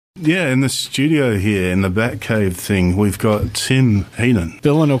Yeah, in the studio here, in the Batcave thing, we've got Tim Heenan.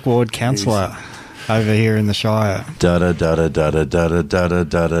 Billanook Ward Councillor over here in the Shire.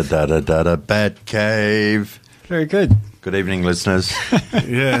 Batcave. Very good. Good evening, listeners.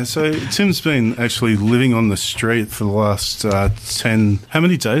 Yeah, so Tim's been actually living on the street for the last 10... How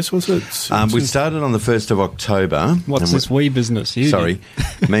many days was it? We started on the 1st of October. What's this wee business?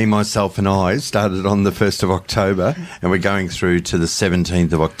 Me, myself and I started on the 1st of October, and we're going through to the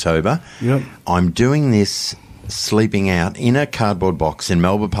 17th of October. Yep. I'm doing this sleeping out in a cardboard box in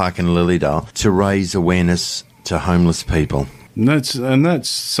Melbourne Park in Lilydale to raise awareness to homeless people. And that's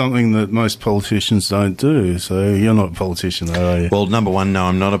something that most politicians don't do. So you're not a politician, though, are you? Well, number one, no,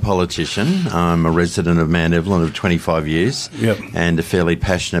 I'm not a politician. I'm a resident of Mount Evelyn of 25 years. Yep. And a fairly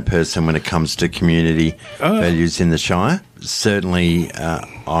passionate person when it comes to community values in the Shire. Certainly,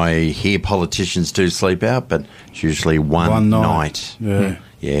 I hear politicians do sleep out, but it's usually one night. Yeah.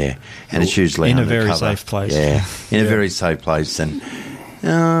 Yeah. And it's usually in undercover. a very safe place. Yeah, in a very safe place. And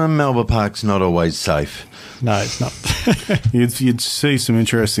Melbourne Park's not always safe. No, it's not. You'd see some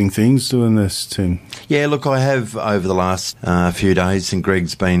interesting things doing this, Tim. Yeah, look, I have over the last few days, and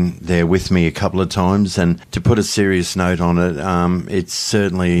Greg's been there with me a couple of times, and to put a serious note on it, it's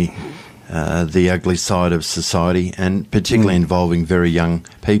certainly the ugly side of society, and particularly involving very young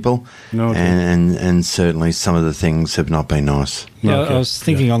people, and certainly some of the things have not been nice. Yeah, I was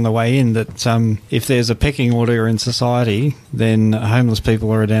thinking on the way in that if there's a pecking order in society, then homeless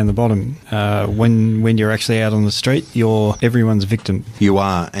people are down the bottom. When you're actually out on the street, you're everyone's victim. You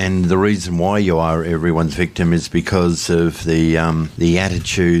are, and the reason why you are everyone's victim is because of the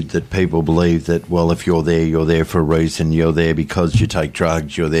attitude that people believe that, well, if you're there for a reason. You're there because you take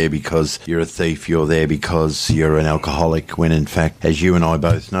drugs. You're there because you're a thief. You're there because you're an alcoholic. When in fact, as you and I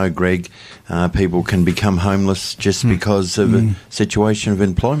both know, Greg, people can become homeless just because of a situation of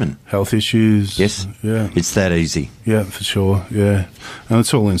employment. Health issues. Yes. Yeah. It's that easy. Yeah, for sure. Yeah. And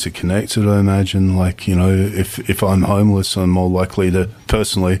it's all interconnected, I imagine. Like, you know, if I'm homeless, I'm more likely to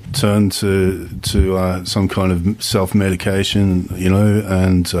personally turn to some kind of self-medication, you know,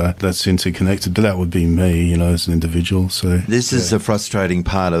 and that's interconnected. But that would be me, you know, as an individual. So this is the frustrating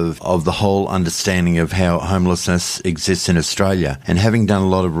part of the whole understanding of how homelessness exists in Australia. And having done a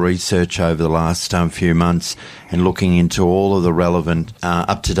lot of research over the last few months and looking into all of the relevant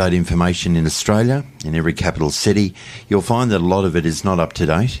up-to-date information in Australia, in every capital city, you'll find that a lot of it is not up to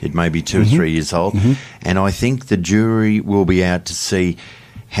date. It may be 2 or 3 years old. And I think the jury will be out to see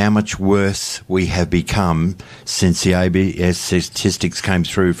how much worse we have become since the ABS statistics came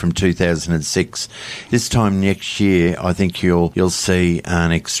through from 2006. This time next year, I think you'll see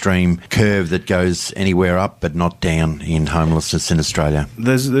an extreme curve that goes anywhere up but not down in homelessness in Australia.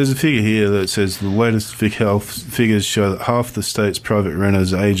 There's a figure here that says the latest health figures show that half the state's private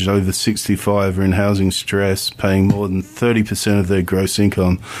renters aged over 65 are in housing stress, paying more than 30% of their gross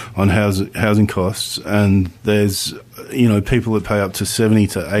income on housing costs, and there's people that pay up to 70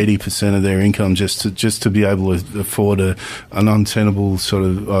 to 80% of their income just to be able to afford an untenable sort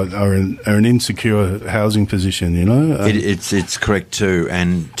of or an insecure housing position. It's correct too.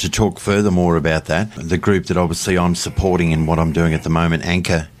 And to talk furthermore about that, the group that obviously I'm supporting in what I'm doing at the moment,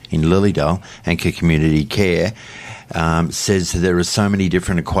 Anchor in Lilydale, Anchor Community Care, says that there are so many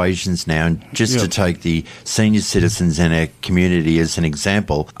different equations now. And just to take the senior citizens in our community as an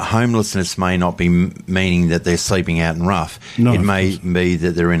example, homelessness may not be meaning that they're sleeping out in rough. No, it may be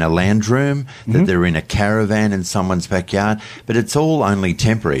that they're in a lounge room, that they're in a caravan in someone's backyard, but it's all only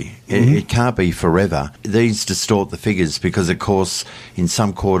temporary. It can't be forever. These distort the figures because, of course, in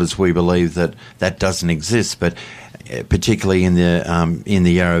some quarters we believe that doesn't exist, but particularly in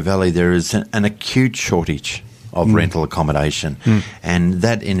the Yarra Valley there is an acute shortage of rental accommodation. And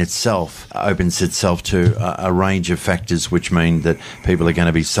that in itself opens itself to a range of factors which mean that people are going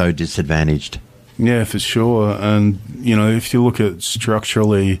to be so disadvantaged. Yeah, for sure. And, if you look at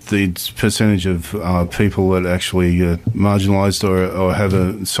structurally the percentage of people that actually get marginalised or have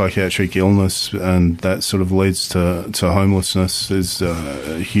a psychiatric illness, and that sort of leads to homelessness, is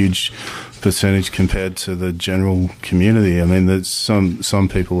a huge percentage compared to the general community. I mean, there's some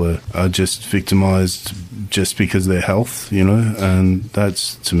people are just victimised just because of their health, and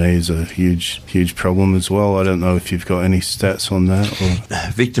that's, to me, is a huge problem as well. I don't know if you've got any stats on that.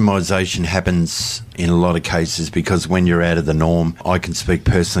 Victimisation happens in a lot of cases because when you're out of the norm, I can speak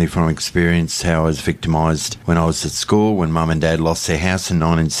personally from experience how I was victimised when I was at school, when Mum and Dad lost their house in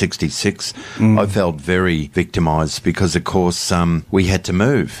 1966. I felt very victimised because, of course, we had to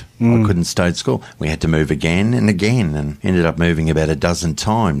move. I couldn't stay at school. We had to move again and again, and ended up moving about a dozen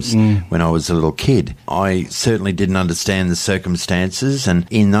times when I was a little kid. I certainly didn't understand the circumstances, and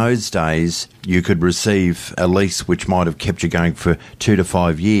in those days you could receive a lease which might have kept you going for 2 to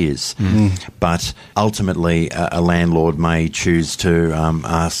 5 years. But ultimately a landlord may choose to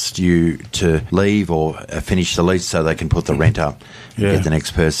ask you to leave or finish the lease so they can put the rent up and get the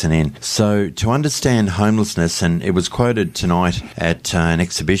next person in. So to understand homelessness, and it was quoted tonight at an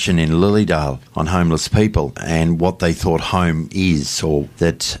exhibition in Lilydale on homeless people and what they thought home is, or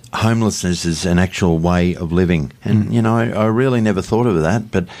that homelessness is an actual way of living. And, you know, I really never thought of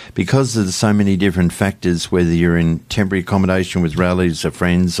that, but because of so many different factors, whether you're in temporary accommodation with relatives or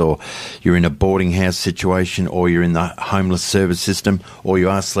friends, or you're in a boarding house situation, or you're in the homeless service system, or you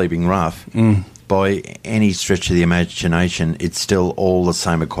are sleeping rough, by any stretch of the imagination, it's still all the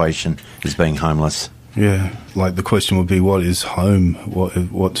same equation as being homeless. Yeah, like the question would be, what is home?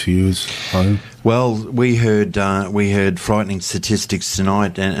 What to you is home? Well, we heard frightening statistics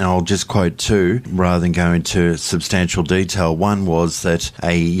tonight, and I'll just quote two rather than go into substantial detail. One was that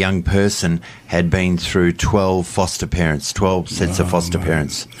a young person had been through 12 foster parents, 12 sets of foster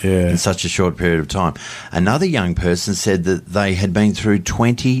parents in such a short period of time. Another young person said that they had been through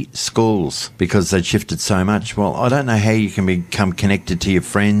 20 schools because they'd shifted so much. Well, I don't know how you can become connected to your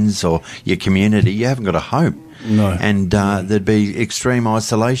friends or your community. You haven't got a home. No. And there'd be extreme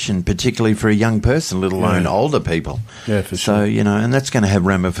isolation, particularly for a young person, let alone older people. Yeah, for so, sure. you know, and that's going to have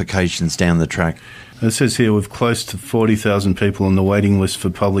ramifications down the track. It says here, with close to 40,000 people on the waiting list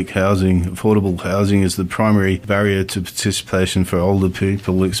for public housing, affordable housing is the primary barrier to participation for older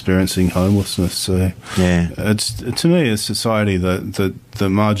people experiencing homelessness. So, it's to me a society that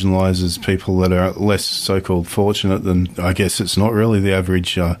marginalises people that are less so-called fortunate than, I guess it's not really the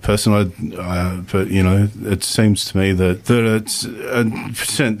average person. But you know, it seems to me that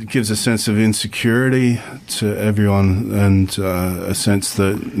it gives a sense of insecurity to everyone, and a sense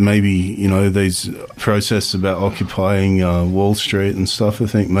that maybe, you know, these protests about occupying Wall Street and stuff, I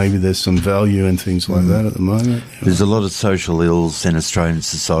think maybe there's some value in things like that at the moment. There's a lot of social ills in Australian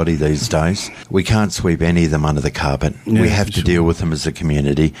society these days. We can't sweep any of them under the carpet. We have to deal with them as a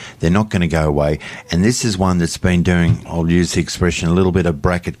community. They're not going to go away. And this is one that's been doing, I'll use the expression, a little bit of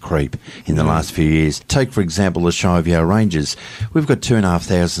bracket creep in the last few years. Take, for example, the Shire of Yarra Ranges. We've got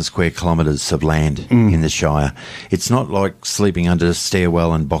 2,500 square kilometres of land in the Shire. It's not like sleeping under a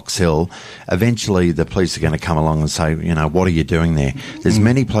stairwell in Box Hill. Eventually, the police are going to come along and say, you know, what are you doing there? There's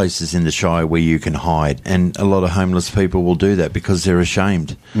many places in the Shire where you can hide, and a lot of homeless people will do that because they're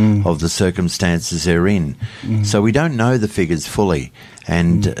ashamed of the circumstances they're in. So we don't know the figures fully,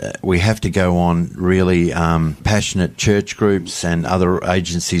 and we have to go on really passionate church groups and other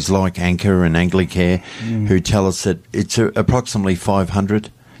agencies like Anchor and Anglicare who tell us that it's approximately 500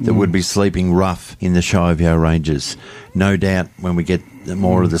 that would be sleeping rough in the Shire of Yarra Ranges. No doubt when we get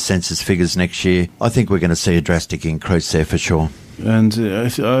more of the census figures next year, I think we're going to see a drastic increase there for sure. And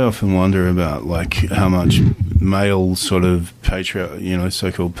I often wonder about, like, how much male sort of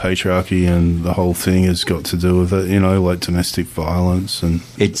so-called patriarchy and the whole thing has got to do with it, you know, like domestic violence. And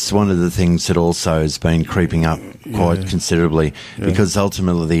it's one of the things that also has been creeping up quite considerably, because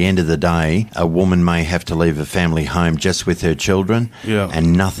ultimately at the end of the day, a woman may have to leave a family home just with her children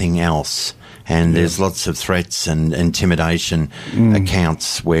and nothing else. And there's lots of threats and intimidation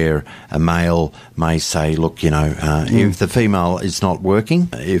accounts where a male may say, look, you know, if the female is not working,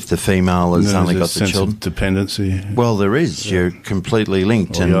 if the female has only got the children. Of dependency. Well, there is. You're completely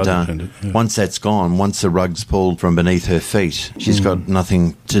linked. Once that's gone, once the rug's pulled from beneath her feet, she's got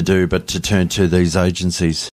nothing to do but to turn to these agencies.